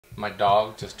My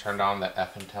dog just turned on that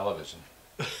effing television.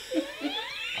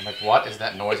 I'm like, what is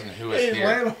that noise and who is He's here?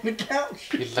 laying on the couch.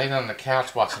 He's laying on the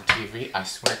couch watching TV. I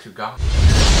swear to God.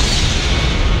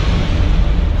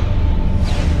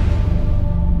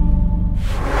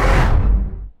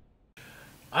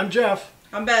 I'm Jeff.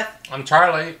 I'm Beth. I'm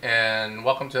Charlie, and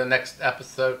welcome to the next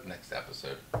episode.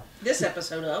 This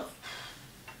episode of...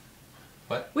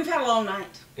 What? We've had a long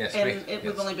night. Yes,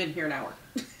 we've only been here an hour.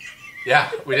 Yeah,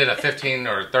 we did a 15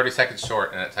 or 30 seconds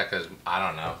short, and it took us, I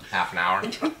don't know, half an hour.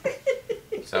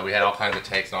 So we had all kinds of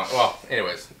takes on. Well,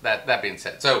 anyways, that being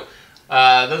said. So,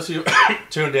 those of you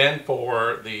tuned in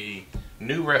for the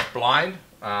new Riff blind,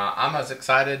 I'm as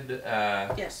excited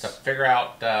Yes. to figure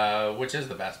out which is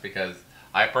the best, because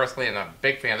I personally am a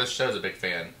big fan. This show's a big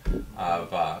fan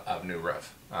of new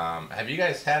Riff. Have you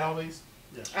guys had all these?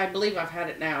 Yes. I believe I've had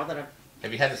it now that I've...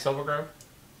 Have you had the Silver Grove?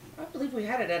 I believe we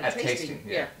had it at a tasting.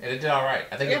 Yeah. And it did all right.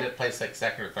 I think it did place like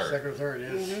second or third. Second or third,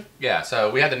 yes. Mm-hmm. Yeah,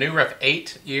 so we had the new Riff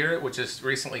 8 year, which just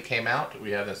recently came out. We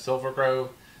have the Silver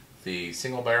Grove, the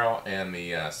single barrel, and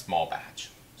the small batch.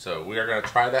 So we are going to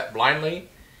try that blindly,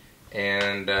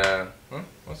 and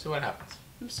we'll see what happens.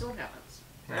 Let's see what happens.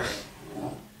 All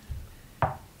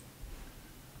right.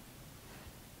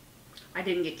 I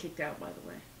didn't get kicked out, by the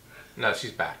way. No,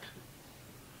 she's back.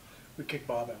 We kicked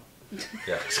Bob out.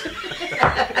 Yes.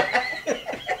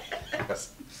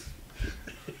 Yes.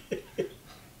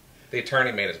 The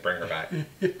attorney made us bring her back.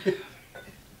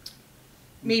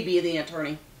 Me be the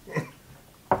attorney. The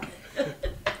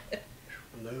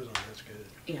nose on that's good.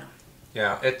 Yeah.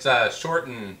 Yeah, it's short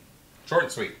and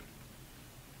sweet.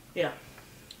 Yeah.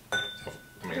 I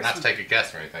mean, not to take a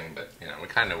guess or anything, but you know, we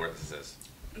kind of know where this is.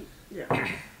 Yeah.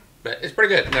 But it's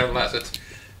pretty good, nevertheless.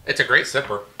 It's a great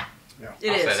sipper. Yeah. It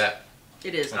I'll is. say that.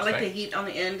 It is. That's I like right. the heat on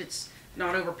the end. It's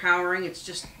not overpowering. It's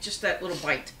just that little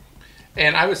bite.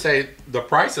 And I would say the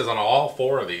prices on all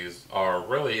four of these are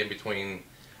really in between.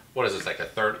 What is this, like a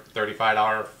 $35,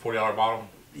 $40 bottle?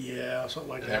 Yeah, something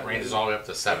like And that. that ranges all the way up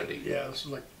to 70. Yeah, this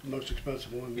is like the most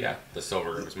expensive one. Yeah, the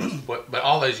silver is most. But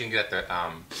all those you can get at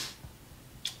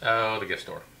the gift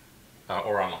store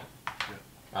or online. Yeah.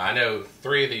 I know two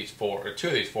of these four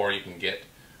you can get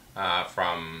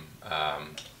from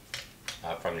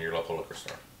your local liquor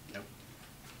store. Yep.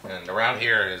 And around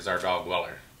here is our dog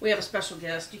Weller. We have a special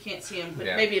guest. You can't see him, but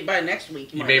Yeah. maybe by next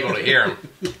week You might may be able to hear him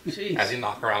Jeez. as he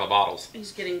knocks around the bottles.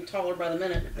 He's getting taller by the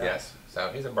minute. Yeah. Yes. So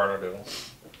he's a Bernedoodle.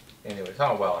 Anyway,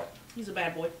 call him Weller. He's a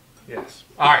bad boy. Yes.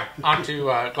 All right, on to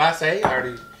Glass A. I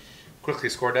already quickly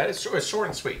scored that. It's short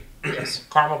and sweet. Yes.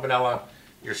 Caramel vanilla,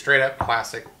 your straight up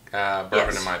classic bourbon,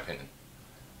 Yes. in my opinion.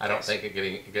 I don't Yes. think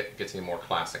it gets any more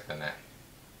classic than that.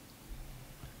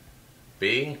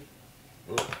 B,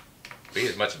 ooh, B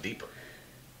is much deeper,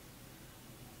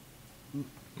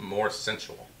 more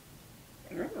sensual.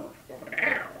 I'm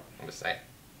just saying.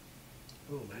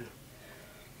 Oh, man.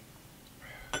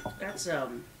 That's a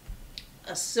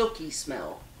silky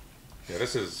smell. Yeah,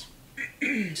 this is.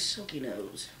 Silky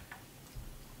nose.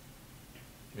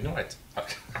 You know what?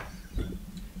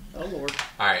 Oh Lord.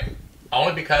 All right.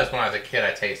 Only because when I was a kid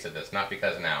I tasted this, not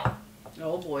because now.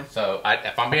 Oh boy. So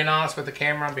if I'm being honest with the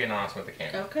camera, I'm being honest with the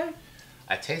camera. Okay.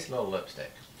 I taste a little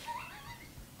lipstick.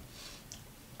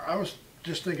 I was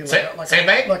just thinking Same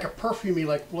thing? like a perfumey,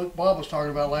 like what Bob was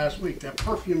talking about last week. That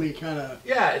perfumey kind of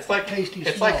Yeah, it's like tasty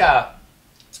It's smell. like a.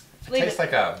 It Leave tastes it.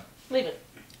 like a. Leave it.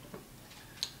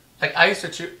 Like I used to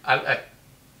chew.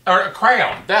 Or a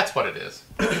crayon. That's what it is.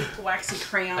 Waxy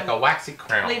crayon. Like a waxy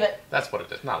crayon. Leave it. That's what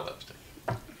it is. Not a lipstick.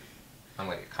 I'm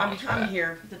gonna get comments for I'm that.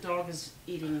 here. The dog is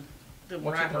eating the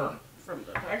What you wrapper doing? from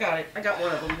the. I got it. I got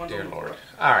one of them. One's Dear on the Lord. floor.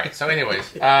 All right. So,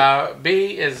 anyways,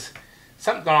 B is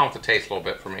something going on with the taste a little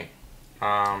bit for me.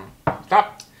 It's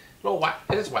not a little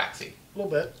it is waxy. a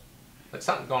little bit. Like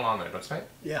something going on there. Don't you think?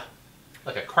 Yeah.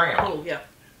 Like a crayon. Oh yeah.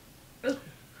 You know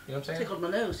what I'm saying? Tickled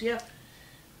my nose. Yeah.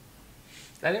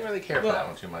 I didn't really care for Well, that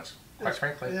one too much, quite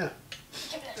frankly. Yeah.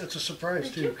 It's a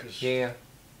surprise, too, because Yeah.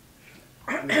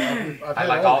 I've I had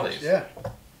like all these. Yeah.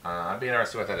 I'd be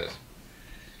interested what that is.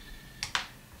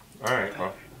 All right.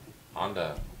 Well, on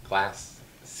to Glass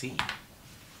C.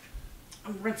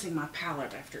 I'm rinsing my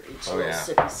palate after each Oh, little yeah.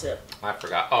 sippy sip. I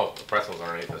forgot. Oh, the pretzels are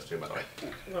underneath this too, by the way.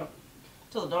 Well,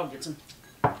 till the dog gets them.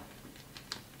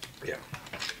 Yeah.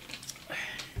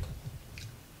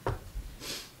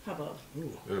 How about?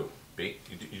 Ooh. Ooh. B.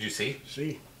 Did you see?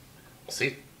 See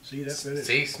See. that finish?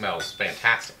 C smells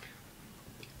fantastic.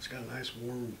 It's got a nice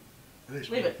warm Leave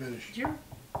warm it. finish.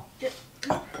 Come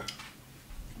on.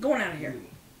 Going out of here.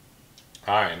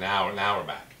 All right. Now we're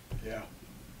back. Yeah.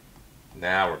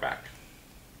 Now we're back.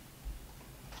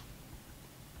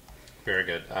 Very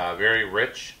good. Very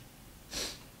rich.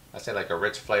 I say like a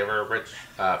rich flavor, rich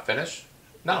finish.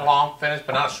 Not a long finish,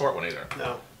 but not a short one either.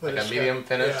 No. Like a medium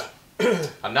finish. Yeah.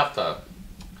 Enough to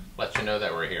let you know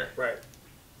that we're here. Right.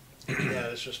 Yeah,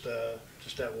 it's just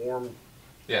that warm,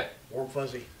 Yeah. warm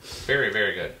fuzzy. Very,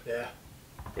 very good. Yeah.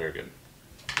 Very good.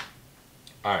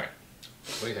 All right.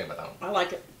 What do you think about that one? I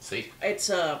like it. See? It's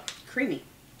creamy.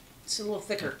 It's a little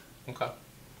thicker. Okay.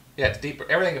 Yeah, it's deeper.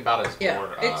 Everything about it is Yeah,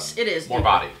 more. it is more deeper.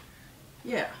 body.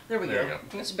 Yeah, there we There go. you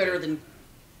go. It's better than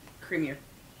creamier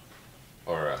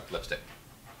Or lipstick.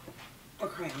 or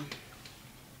crayon.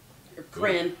 Or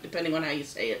crayon, depending on how you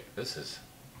say it. This is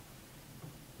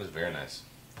very nice.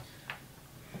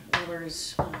 Weller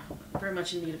is very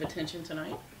much in need of attention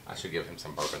tonight. I should give him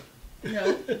some bourbon.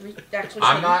 No, we actually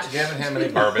I'm shouldn't. not giving him any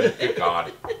bourbon. Good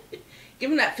God.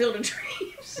 Give him that Field of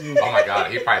Dreams. Oh my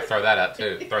God, he'd probably throw that up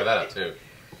too.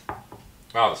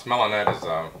 Oh, the smell on that is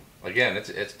again,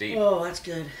 it's deep. Oh, that's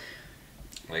good.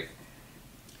 Like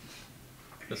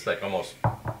it's like almost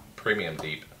premium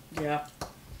deep. Yeah.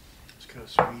 It's kind of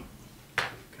sweet.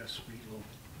 Got a sweet little.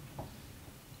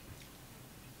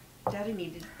 Daddy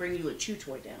needed to bring you a chew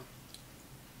toy down.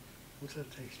 What's that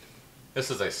taste? This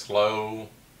is a slow.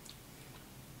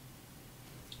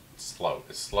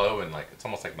 It's slow and like it's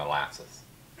almost like molasses.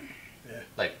 Yeah.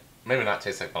 Like maybe not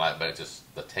taste like molasses, but it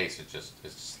just the taste is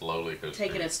slowly goes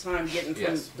Taking through. its time getting from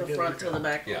Yes. the Get front like to the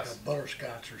back. Yeah. Like Yes. a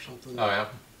butterscotch or something. Oh yeah,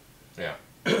 yeah.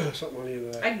 Something on the end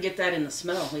of that. I can get that in the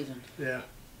smell even. Yeah.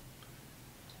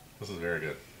 This is very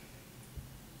good.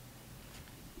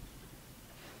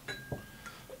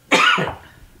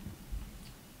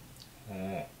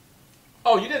 Mm.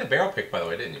 Oh, you did a barrel pick, by the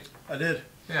way, didn't you? I did.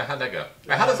 Yeah, how'd that go?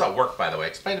 Now, how does that work, by the way?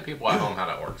 Explain to people at home how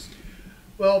that works.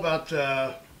 Well, about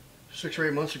 6 or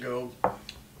 8 months ago,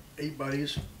 8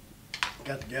 buddies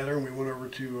got together and we went over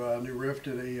to New Riff,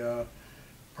 did a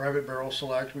private barrel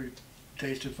select. We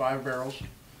tasted 5 barrels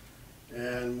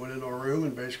and went into a room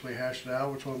and basically hashed it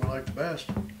out which one we liked the best.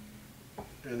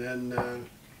 And then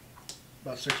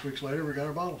about 6 weeks later, we got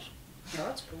our bottles. Oh,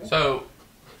 that's cool. So,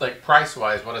 like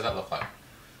price-wise, what does that look like?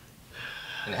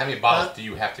 And how many bottles do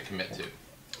you have to commit to?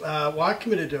 Well, I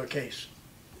committed to a case,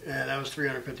 and that was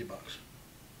 $350.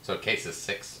 So a case is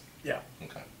 6? Yeah.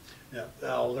 Okay. Yeah.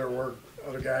 Now there were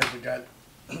other guys that got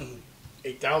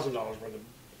 $8,000 worth of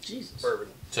Jesus. bourbon.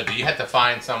 So do you have to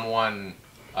find someone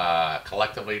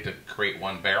collectively to create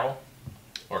one barrel?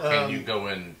 Or can you go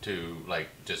into like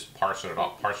just parcel it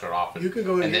off, You can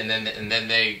go in and then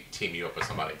they team you up with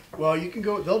somebody. Well, you can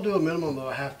go. They'll do a minimum of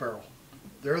a half barrel.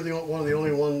 They're one of the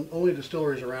only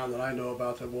distilleries around that I know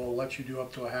about that will let you do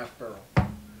up to a half barrel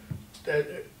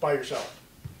by yourself.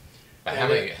 But how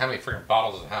many freaking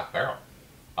bottles is a half barrel?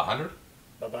 100?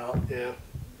 About, yeah.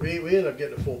 We ended up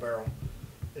getting a full barrel,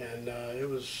 and it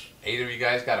was 8 of you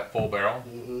guys got a full barrel.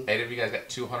 8 of you guys got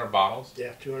 200 bottles.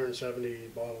 270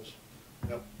 bottles.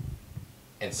 Yep.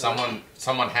 And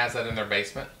someone has that in their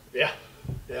basement. Yeah.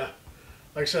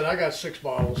 Like I said, I got 6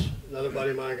 bottles. Another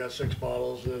buddy of mine got 6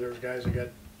 bottles, and then there's guys that got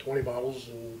 20 bottles,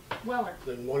 and Weller.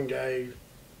 then one guy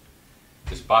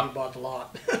Just he bought. bought the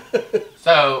lot.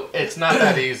 So it's not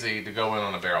that easy to go in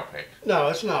on a barrel pick. No,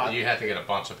 it's not. You have to get a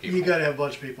bunch of people. You got to have a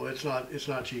bunch of people. It's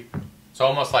not cheap. So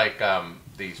almost like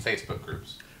these Facebook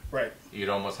groups. Right. You'd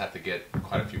almost have to get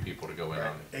quite a few people to go in Right.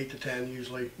 on it. 8 to 10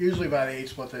 usually. Usually about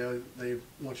 8's what they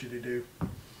want you to do.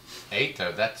 8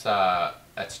 though, that's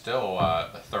still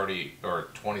 30 or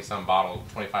 20 some bottles,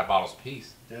 25 bottles a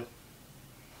piece. Yeah.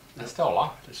 That's still a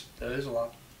lot. That is a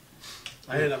lot.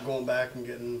 I ended up going back and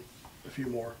getting a few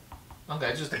more. Okay,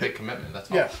 it's just a big commitment. That's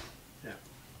all. Yeah.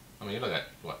 I mean, you look at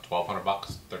what, $1,200,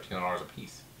 $1,300 a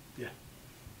piece. Yeah.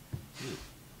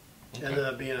 Okay. Ended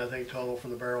up being, I think, total for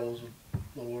the barrels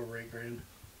a little over $8 grand.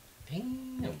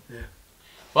 Damn. Yeah.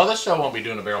 Well, this show won't be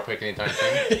doing a barrel pick anytime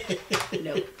soon.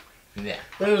 Nope. Yeah.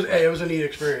 But it was a neat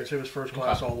experience. It was first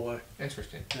class Okay. all the way.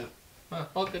 Interesting. Yeah.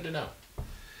 Well, good to know.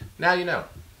 Now you know.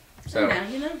 So. Now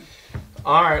you know.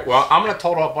 All right. Well, I'm going to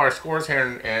total up our scores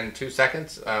here in 2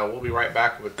 seconds. We'll be right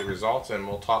back with the results, and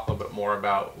we'll talk a little bit more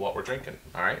about what we're drinking.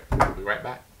 All right. We'll be right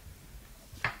back.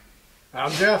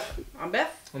 I'm Jeff. I'm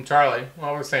Beth. I'm Charlie.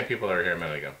 Well, we're the same people that were here a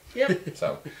minute ago. Yep.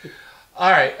 So,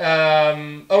 all right.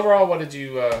 Overall, what did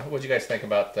you guys think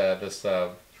about this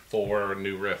 4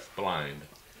 New Riff blind?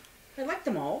 I like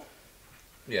them all.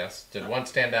 Yes. Did one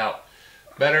stand out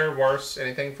better, worse,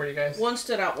 anything for you guys? One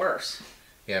stood out worse.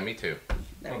 Yeah, me too.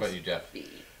 That What was about you, Jeff? B.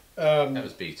 That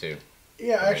was B too.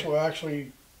 Yeah,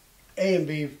 actually, A and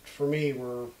B for me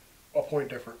were a point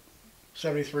different.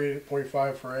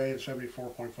 73.5 for A and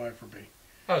 74.5 for B.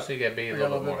 Oh, so you got B a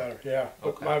little bit more. better. Yeah.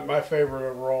 Okay. But my favorite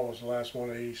overall was the last one,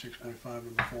 86.5,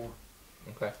 number 4.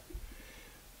 Okay.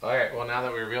 All right. Well, now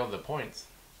that we revealed the points,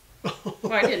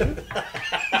 Well, I didn't.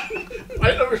 I didn't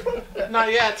know respond.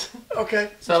 Not yet. Okay.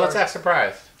 So let's act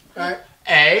surprised. All right.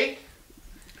 A.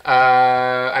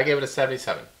 I gave it a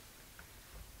 77.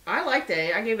 I liked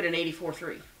A. I gave it an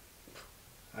 84.3.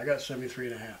 I got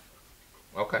 73.5.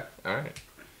 Okay. All right.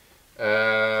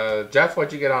 Jeff,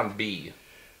 what'd you get on B?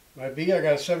 My B, I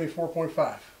got a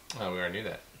 74.5. Oh, we already knew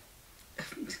that.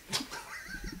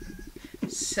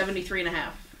 73.5.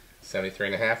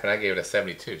 73.5, and I gave it a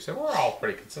 72. So we're all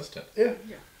pretty consistent. Yeah.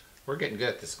 We're getting good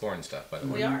at the scoring stuff, by the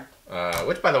way. We are.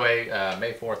 Which, by the way,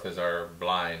 May 4th is our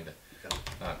blind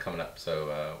coming up,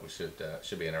 so we should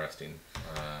be interesting.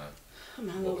 I'm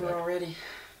hungover already.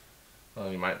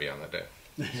 Well, you might be on that day.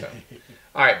 So.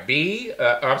 All right, B.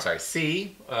 I'm sorry,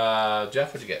 C.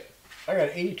 Jeff, what'd you get? I got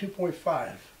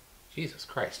 82.5. Jesus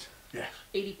Christ. Yes.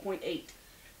 80.8.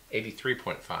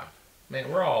 83.5. Man,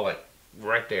 we're all like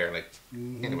right there. Like,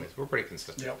 anyways, we're pretty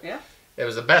consistent. Yep. Yeah. It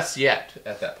was the best yet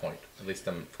at that point, at least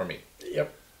for me.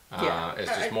 Yep. Yeah. It's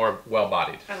just more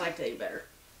well-bodied. I liked A better,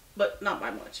 but not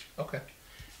by much. Okay.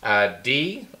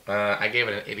 D. I gave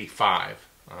it an 85.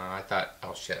 I thought,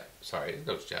 oh shit, sorry, it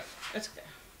goes Jeff. That's okay.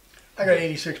 I got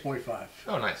 86.5.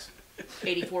 Oh, nice.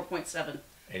 84.7.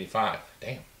 85.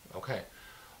 Damn. Okay.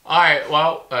 All right.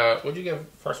 Well, what'd you give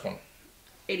first one?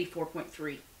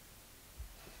 84.3.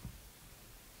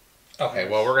 Okay.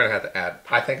 Well, we're gonna have to add.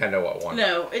 I think I know what one.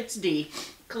 No, it's D.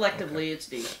 Collectively, it's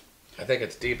D. I think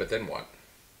it's D, but then what?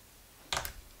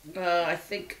 I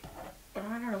think. I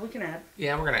don't know. We can add.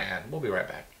 Yeah, we're gonna add. We'll be right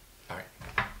back. All right.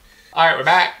 All right. We're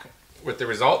back with the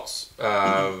results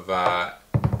of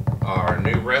our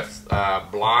new Riff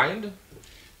blind.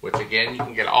 Which again, you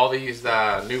can get all these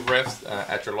new Riffs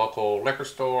at your local liquor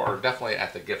store or definitely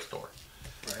at the gift store.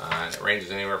 Right. And it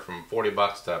ranges anywhere from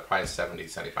 $40 to probably $70,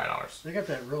 $75. They got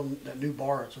that new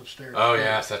bar that's upstairs. Oh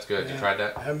yes, that's good. Yeah. You tried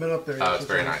that? I haven't been up there yet. Oh, it's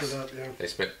very I looked nice. it up, yeah. They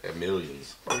spent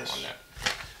millions on Yes. that.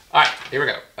 All right, here we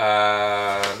go.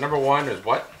 Number one is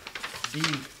what? D.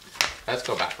 Let's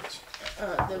go backwards.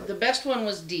 The best one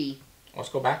was D. Let's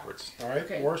go backwards. All right.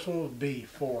 Okay. Worst one was B.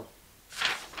 4.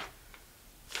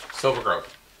 Silver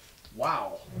Grove.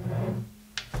 Wow.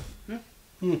 There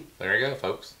you go,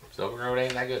 folks. Silver Grove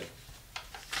ain't that good.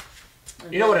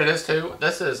 You know what it is too?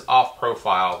 This is off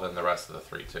profile than the rest of the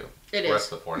three too. It the is.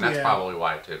 rest of the four, and that's Yeah. probably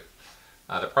why too.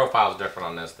 The profile is different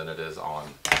on this than it is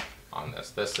on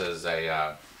this. This is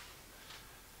a.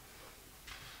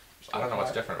 I don't know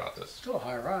what's different about this. Still a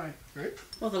high rye, right?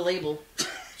 Well, the label.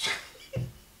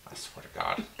 I swear to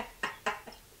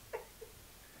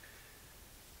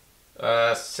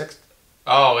God. 6.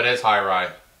 Oh, it is high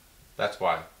rye. That's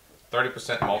why.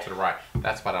 30% malted rye.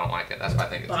 That's why I don't like it. That's why I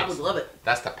think it Bob tastes. would love it.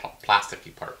 That's the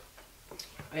plasticky part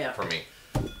Yeah. for me.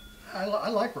 I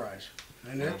like rye.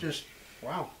 And that just,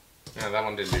 wow. Yeah, that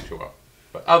one didn't do too well.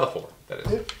 But the 4, that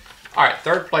is. Yeah. All right,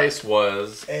 third place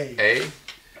was A.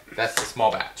 That's the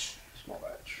small batch. Small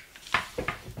batch.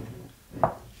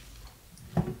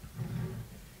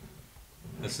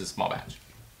 This is small batch.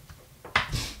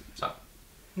 So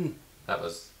that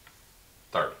was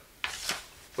third.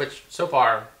 Which so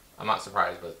far I'm not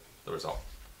surprised with the result.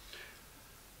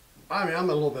 I mean, I'm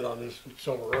a little bit on this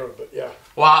Silver Road, but yeah.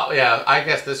 Well, yeah, I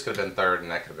guess this could have been third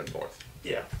and that could have been fourth.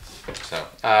 Yeah. So,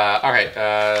 all right.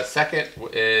 Second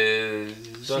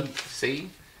is C.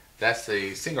 That's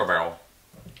the single barrel,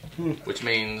 which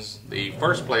means the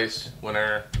first place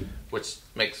winner, which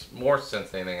makes more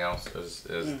sense than anything else, is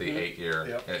the 8-year,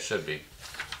 Yep. and it should be.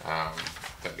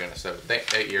 Thank goodness. So,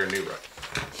 8-year new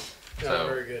Riff. Yeah, So,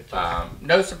 very good.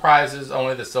 no surprises.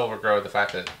 Only the Silver Grove, the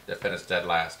fact that it finished dead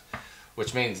last,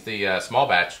 which means the small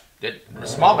batch. The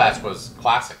small batch was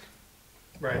classic.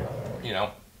 Right. You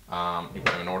know. You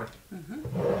put them in order?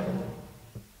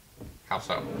 How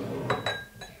so?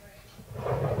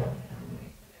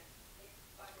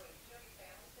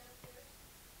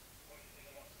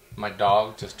 My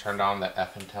dog just turned on the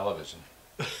effing television.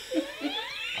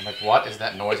 I'm like, what is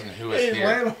that noise and who is He's here?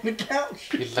 laying on the couch.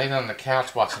 He's laying on the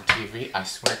couch watching TV. I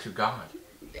swear to God.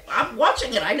 I'm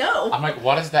watching it. I know. I'm like,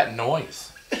 what is that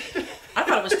noise? I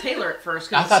thought it was Taylor at first.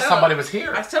 'Cause I it thought sounded- somebody was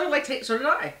here. I sounded like Taylor. So did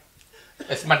I.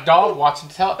 It's my dog watching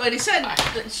television. But he said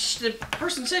the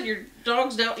person said your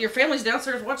family's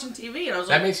downstairs watching TV, and I was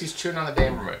That like, means he's chewing on the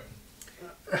damn remote.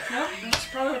 well, that's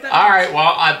probably what that All means. right,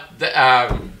 well,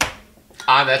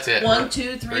 that's it. 1,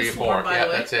 2, 3, 4. By yeah, the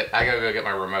way, that's it. I gotta go get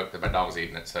my remote because my dog's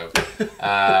eating it. So, all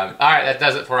right, that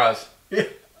does it for us. Yeah.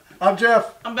 I'm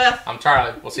Jeff. I'm Beth. I'm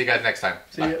Charlie. We'll see you guys next time.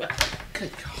 See Bye. ya.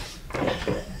 Good God.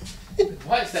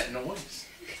 What is that noise?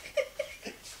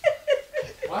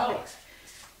 Well,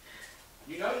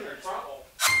 you know you're in trouble.